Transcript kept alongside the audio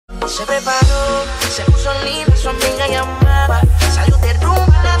Se preparó, se puso linda, su amiga llamaba. Salió de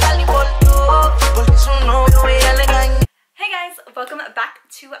rumba, nada le importó, porque su novio ella le engañó. Hey guys, welcome back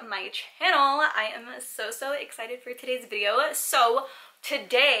to my channel. I am so excited for today's video. So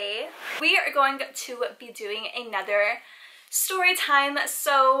today we are going to be doing another story time.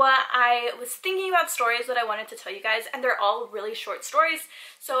 So I was thinking about stories that I wanted to tell you guys, and they're all really short stories,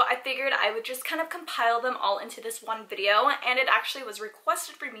 so I figured I would just kind of compile them all into this one video. And it actually was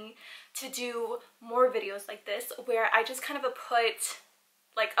requested for me to do more videos like this, where I just kind of put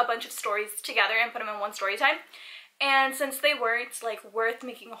like a bunch of stories together and put them in one story time. And since they weren't like worth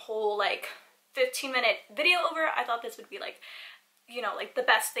making a whole like 15-minute video over, I thought this would be like, you know, like the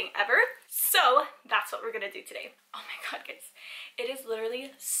best thing ever. So that's what we're gonna do today. Oh my god, guys, it is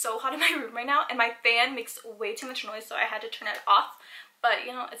literally so hot in my room right now, and my fan makes way too much noise, so I had to turn it off. But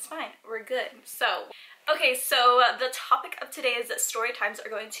you know, it's fine, we're good. So okay, so the topic of today's story times are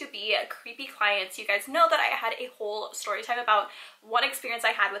going to be creepy clients. You guys know that I had a whole story time about one experience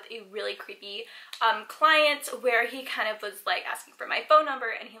I had with a really creepy client, where he kind of was like asking for my phone number,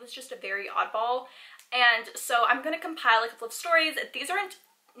 and he was just a very oddball. And so I'm going to compile a couple of stories. These aren't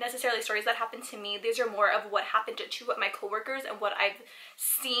necessarily stories that happened to me. These are more of what happened to my coworkers and what I've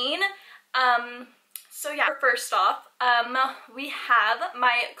seen. So yeah, first off, we have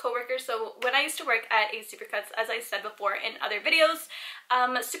my coworker. So when I used to work at a Supercuts, as I said before in other videos,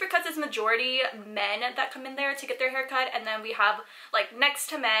 Supercuts is majority men that come in there to get their hair cut, and then we have like next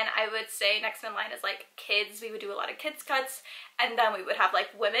to men, I would say next in line is like kids. We would do a lot of kids cuts, and then we would have like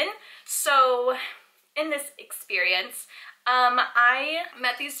women. So in this experience, I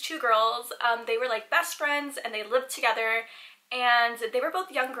met these two girls. They were like best friends, and they lived together, and they were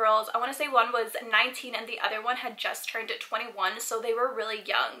both young girls. I want to say one was 19 and the other one had just turned 21, so they were really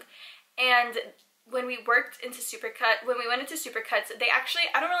young. And when we went into Supercuts, they actually,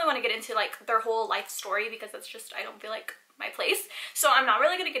 I don't really want to get into like their whole life story, because that's just, I don't feel like my place, so I'm not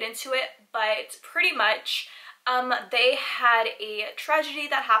really going to get into it. But pretty much they had a tragedy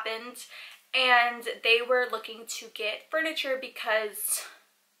that happened, and they were looking to get furniture because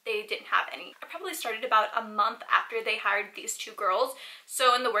they didn't have any. I probably started about a month after they hired these two girls.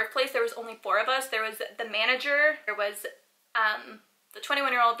 So in the workplace, there was only 4 of us. There was the manager, there was the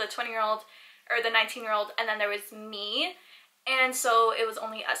 21-year-old, the 20-year-old, or the 19-year-old, and then there was me. And so it was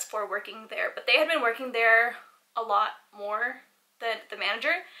only us 4 working there. But they had been working there a lot more than the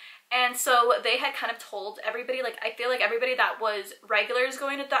manager. And so they had kind of told everybody, like I feel like everybody that was regulars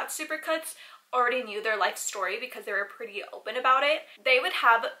going to that Supercuts already knew their life story, because they were pretty open about it. They would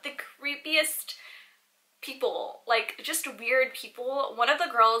have the creepiest people, like just weird people. One of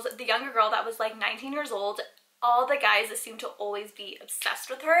the girls, the younger girl that was like 19 years old, all the guys seemed to always be obsessed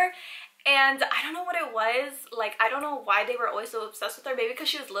with her. And I don't know what it was, like I don't know why they were always so obsessed with her. Maybe because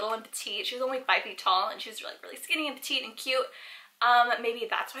she was little and petite. She was only 5 feet tall, and she was like really skinny and petite and cute. Maybe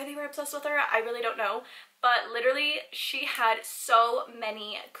that's why they were obsessed with her. I really don't know. But literally, she had so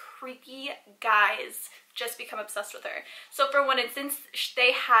many creepy guys just become obsessed with her. So for one instance,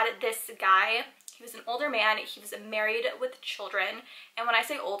 they had this guy. He was an older man. He was married with children. And when I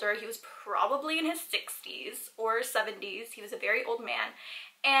say older, he was probably in his 60s or 70s. He was a very old man.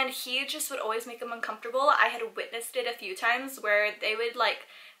 And he just would always make them uncomfortable. I had witnessed it a few times where they would like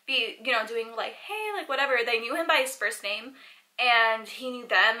be, you know, doing like, hey, like whatever. They knew him by his first name, and he knew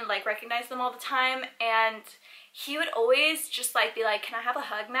them, like recognized them all the time. And he would always just like be like, can I have a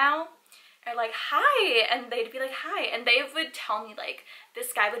hug now? Or like, hi. And they'd be like, hi. And they would tell me like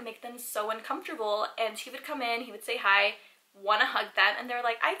this guy would make them so uncomfortable, and he would come in, he would say hi, want to hug them, and they're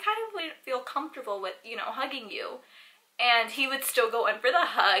like, I kind of wouldn't feel comfortable with, you know, hugging you. And he would still go in for the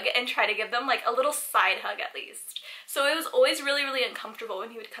hug and try to give them like a little side hug at least. So it was always really uncomfortable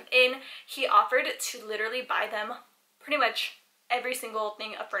when he would come in. He offered to literally buy them pretty much every single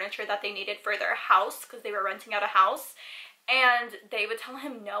thing of furniture that they needed for their house, because they were renting out a house, and they would tell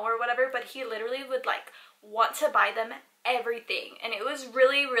him no or whatever, but he literally would like want to buy them everything. And it was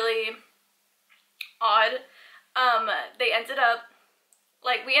really odd. They ended up,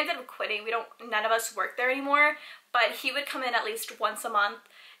 like, we ended up quitting. None of us worked there anymore, but he would come in at least once a month,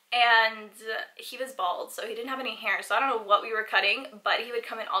 and he was bald, so he didn't have any hair, so I don't know what we were cutting, but he would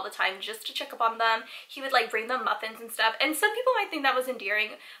come in all the time just to check up on them. He would like bring them muffins and stuff, and some people might think that was endearing,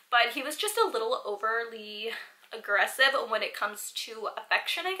 but he was just a little overly aggressive when it comes to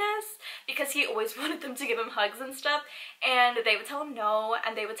affection, I guess, because he always wanted them to give him hugs and stuff, and they would tell him no,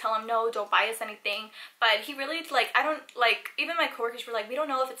 and they would tell him no, don't buy us anything. But he really, like, I don't, like, even my coworkers were like, we don't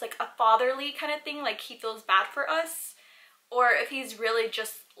know if it's like a fatherly kind of thing, like he feels bad for us, or if he's really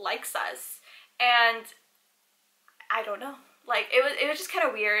just likes us. And I don't know. Like, it was just kind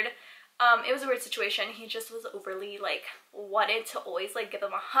of weird. It was a weird situation. He just was overly, like, wanted to always, like, give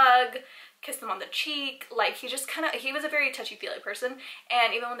them a hug, kiss them on the cheek. Like, he just kind of, he was a very touchy-feely person,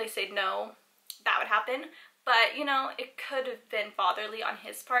 and even when they said no, that would happen. But, you know, it could have been fatherly on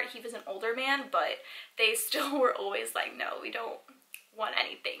his part. He was an older man, but they still were always like, no, we don't want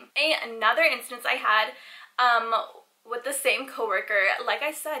anything. Another instance I had, with the same coworker, like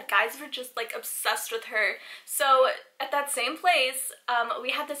I said, guys were just like obsessed with her. So at that same place,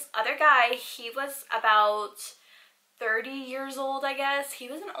 we had this other guy. He was about 30 years old, I guess. He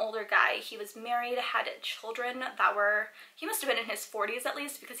was an older guy. He was married, had children that were, he must have been in his 40s at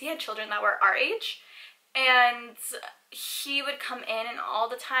least, because he had children that were our age. And he would come in, and all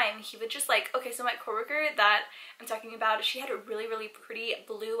the time he would just like, okay, so my coworker that I'm talking about, she had a really, really pretty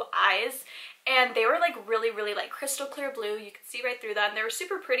blue eyes, and they were like really like crystal clear blue. You could see right through them. They were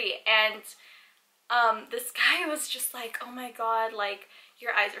super pretty. And this guy was just like, oh my god, like,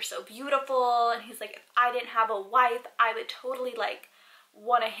 your eyes are so beautiful. And he's like, if I didn't have a wife, I would totally like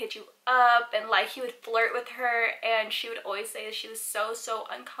want to hit you up. And like, he would flirt with her, and she would always say that she was so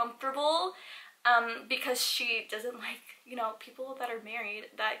uncomfortable because she doesn't like, you know, people that are married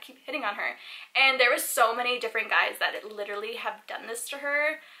that keep hitting on her. And there was so many different guys that literally have done this to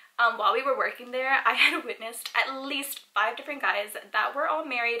her. While we were working there, I had witnessed at least 5 different guys that were all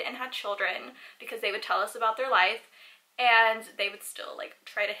married and had children, because they would tell us about their life, and they would still like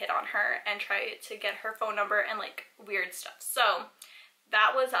try to hit on her and try to get her phone number and like weird stuff. So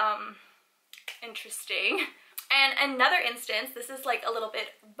that was interesting. And another instance, this is like a little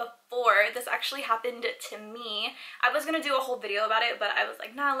bit before this actually happened to me. I was gonna do a whole video about it, but I was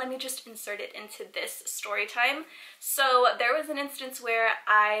like, nah, let me just insert it into this story time. So there was an instance where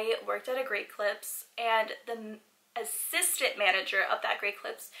I worked at a Great Clips, and the assistant manager of that Great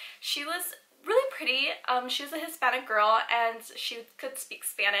Clips, she was really pretty. She was a Hispanic girl, and she could speak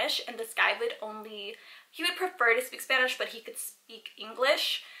Spanish, and this guy would only, he would prefer to speak Spanish, but he could speak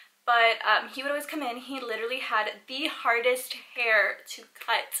English. But he would always come in. He literally had the hardest hair to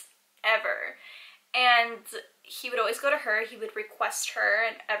cut ever. And he would always go to her. He would request her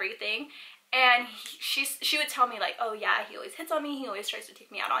and everything. And she would tell me like, oh yeah, he always hits on me. He always tries to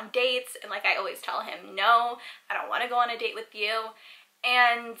take me out on dates. And like, I always tell him, no, I don't want to go on a date with you.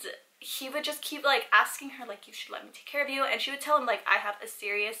 And he would just keep like asking her like, you should let me take care of you. And she would tell him like, I have a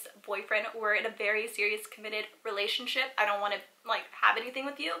serious boyfriend. We're in a very serious committed relationship. I don't want to like have anything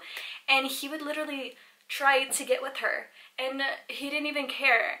with you. And he would literally try to get with her, and he didn't even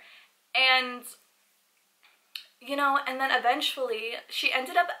care. And you know, and then eventually she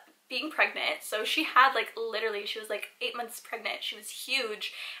ended up being pregnant. So she had like literally, she was like 8 months pregnant. She was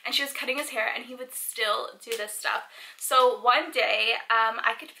huge, and she was cutting his hair, and he would still do this stuff. So one day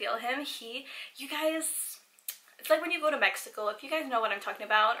I could feel him. You guys, it's like when you go to Mexico, if you guys know what I'm talking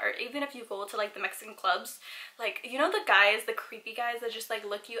about, or even if you go to like the Mexican clubs, like, you know, the guys, the creepy guys that just like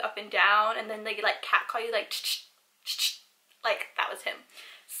look you up and down, and then they like catcall you, like like that was him.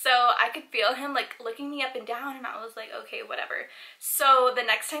 So I could feel him like looking me up and down, and I was like, okay, whatever. So the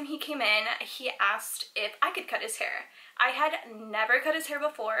next time he came in, he asked if I could cut his hair. I had never cut his hair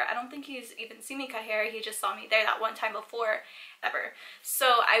before. I don't think he's even seen me cut hair. He just saw me there that one time before ever. So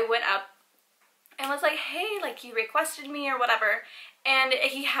I went up and was like, hey, like, you requested me or whatever. And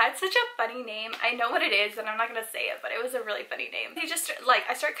he had such a funny name. I know what it is, and I'm not gonna say it, but it was a really funny name. He just like,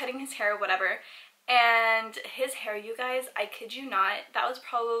 I started cutting his hair or whatever. And his hair, you guys, I kid you not, that was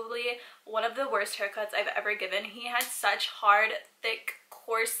probably one of the worst haircuts I've ever given. He had such hard, thick,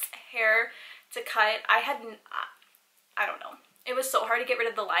 coarse hair to cut. I don't know. It was so hard to get rid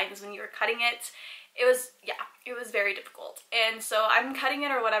of the lines when you were cutting it. It was, yeah, it was very difficult. And so I'm cutting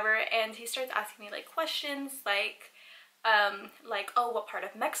it or whatever, and he starts asking me like questions like, oh, what part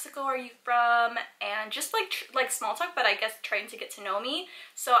of Mexico are you from? And just like small talk, but I guess trying to get to know me.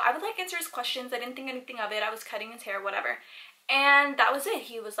 So I would like answer his questions. I didn't think anything of it. I was cutting his hair, whatever. And that was it.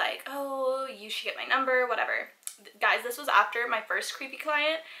 He was like, oh, you should get my number, whatever. Guys, this was after my first creepy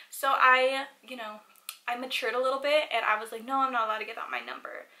client. So I, you know, I matured a little bit, and I was like, no, I'm not allowed to give out my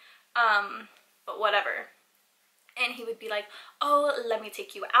number. But whatever. And he would be like, oh, let me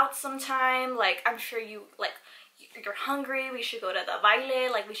take you out sometime. Like, I'm sure you, like, you're hungry, we should go to the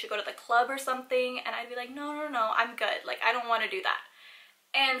baile, like we should go to the club or something. And I'd be like, no, I'm good, like I don't want to do that.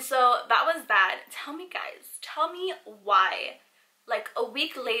 And so that was that. Tell me, guys, tell me why. Like a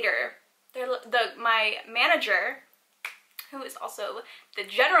week later, my manager, who is also the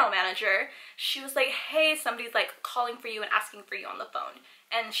general manager, she was like, hey, somebody's like calling for you and asking for you on the phone.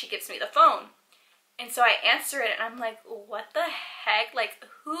 And she gives me the phone, and so I answer it, and I'm like, what the heck, like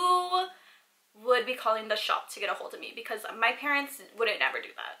who would be calling the shop to get a hold of me, because my parents wouldn't never do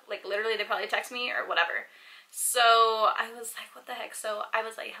that. Like literally they probably text me or whatever. So I was like, what the heck? So I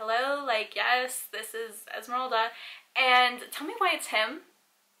was like, hello, like, yes, this is Esmeralda, and tell me why it's him.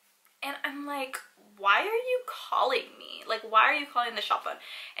 And I'm like, why are you calling me? Like, why are you calling the shop phone?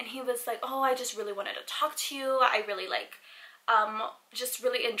 And he was like, oh, I just really wanted to talk to you. I really like, just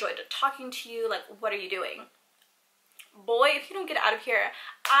really enjoyed talking to you. Like, what are you doing? Boy, if you don't get out of here.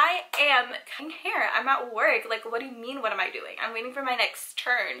 I am cutting hair. I'm at work. Like, what do you mean, what am I doing? I'm waiting for my next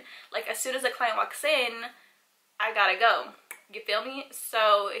turn. Like, as soon as a client walks in, I gotta go. You feel me?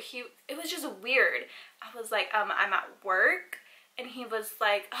 So it was just weird. I was like, I'm at work. And he was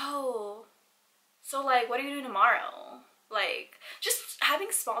like, oh, so like, what are you doing tomorrow? Like, just having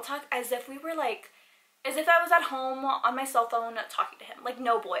small talk as if we were like, as if I was at home on my cell phone talking to him. Like,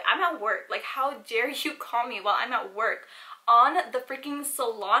 no, boy, I'm at work. Like, how dare you call me while I'm at work on the freaking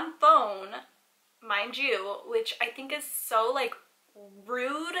salon phone, mind you, which I think is so like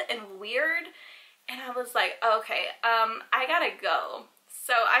rude and weird. And I was like, okay, I gotta go.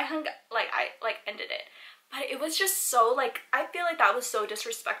 So I ended it. But it was just so like, I feel like that was so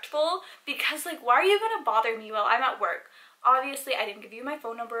disrespectful, because like, why are you gonna bother me while I'm at work? Obviously, I didn't give you my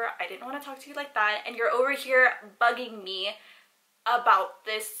phone number. I didn't want to talk to you like that. And you're over here bugging me about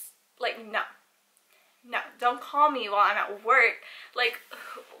this. Like, no, don't call me while I'm at work. Like,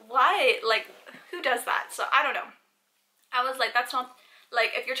 why? Like, who does that? So I don't know. I was like, that's not,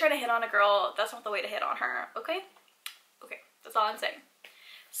 like, if you're trying to hit on a girl, that's not the way to hit on her. Okay? Okay. That's all I'm saying.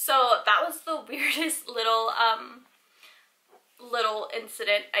 So that was the weirdest little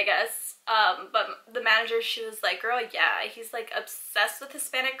incident, I guess. But the manager, she was like, girl, yeah, he's like obsessed with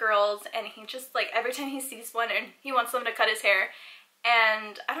Hispanic girls, and he just like, every time he sees one, and he wants them to cut his hair.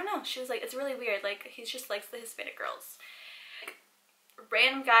 And I don't know, she was like, it's really weird, like, he just likes the Hispanic girls. Like,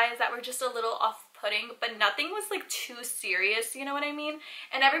 random guys that were just a little off-putting, but nothing was like too serious, you know what I mean?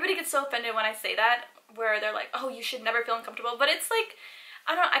 And everybody gets so offended when I say that, where they're like, oh, you should never feel uncomfortable. But it's like,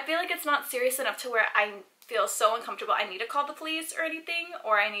 I don't know, I feel like it's not serious enough to where I feel so uncomfortable I need to call the police or anything,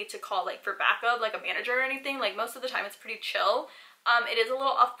 or I need to call like for backup, like a manager or anything. Like, most of the time it's pretty chill. It is a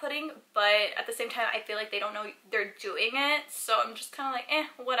little off-putting, but at the same time I feel like they don't know they're doing it, so I'm just kind of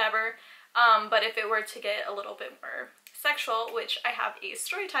like, whatever. But if it were to get a little bit more sexual, which I have a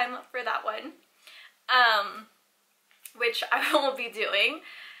story time for that one, which I will be doing,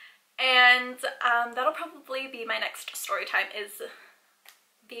 and that'll probably be my next story time, is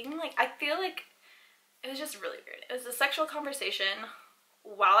being like, I feel like it was just really weird. It was a sexual conversation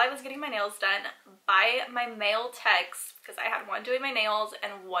while I was getting my nails done by my male techs, because I had one doing my nails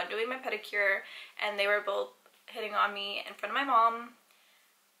and one doing my pedicure, and they were both hitting on me in front of my mom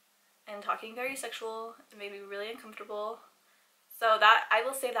and talking very sexual. It made me really uncomfortable. So that, I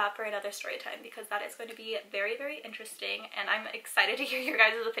will save that for another story time, because that is going to be very, very interesting, and I'm excited to hear your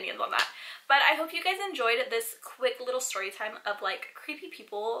guys' opinions on that. But I hope you guys enjoyed this quick little story time of like creepy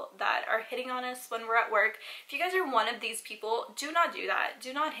people that are hitting on us when we're at work. If you guys are one of these people, do not do that.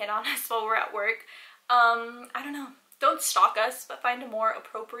 Do not hit on us while we're at work. I don't know. Don't stalk us, but find a more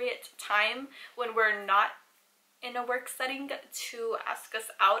appropriate time when we're not in a work setting to ask us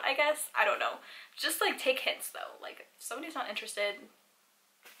out, I guess. I don't know. Just like take hints though. Like, if somebody's not interested,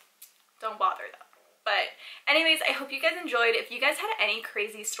 don't bother them. But anyways, I hope you guys enjoyed. If you guys had any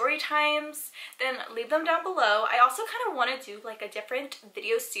crazy story times, then leave them down below. I also kind of want to do like a different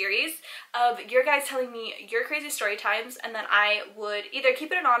video series of your guys telling me your crazy story times, and then I would either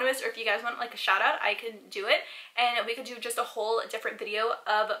keep it anonymous, or if you guys want like a shout out, I can do it, and we could do just a whole different video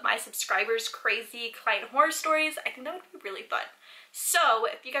of my subscribers' crazy client horror stories. I think that would be really fun. So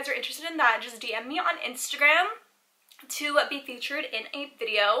if you guys are interested in that, just DM me on Instagram to be featured in a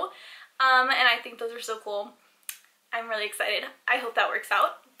video. And I think those are so cool. I'm really excited. I hope that works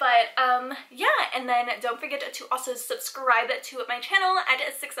out. But yeah, and then don't forget to also subscribe to my channel. At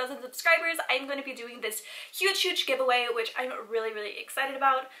 6,000 subscribers, I'm going to be doing this huge giveaway, which I'm really excited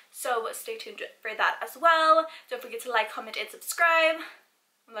about. So stay tuned for that as well. Don't forget to like, comment, and subscribe.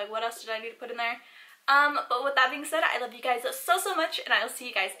 I'm like, what else did I need to put in there? But with that being said, I love you guys so much, and I'll see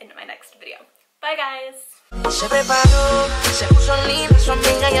you guys in my next video. Bye guys! Se preparó, se puso linda, su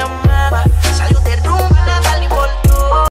amiga llamaba, salió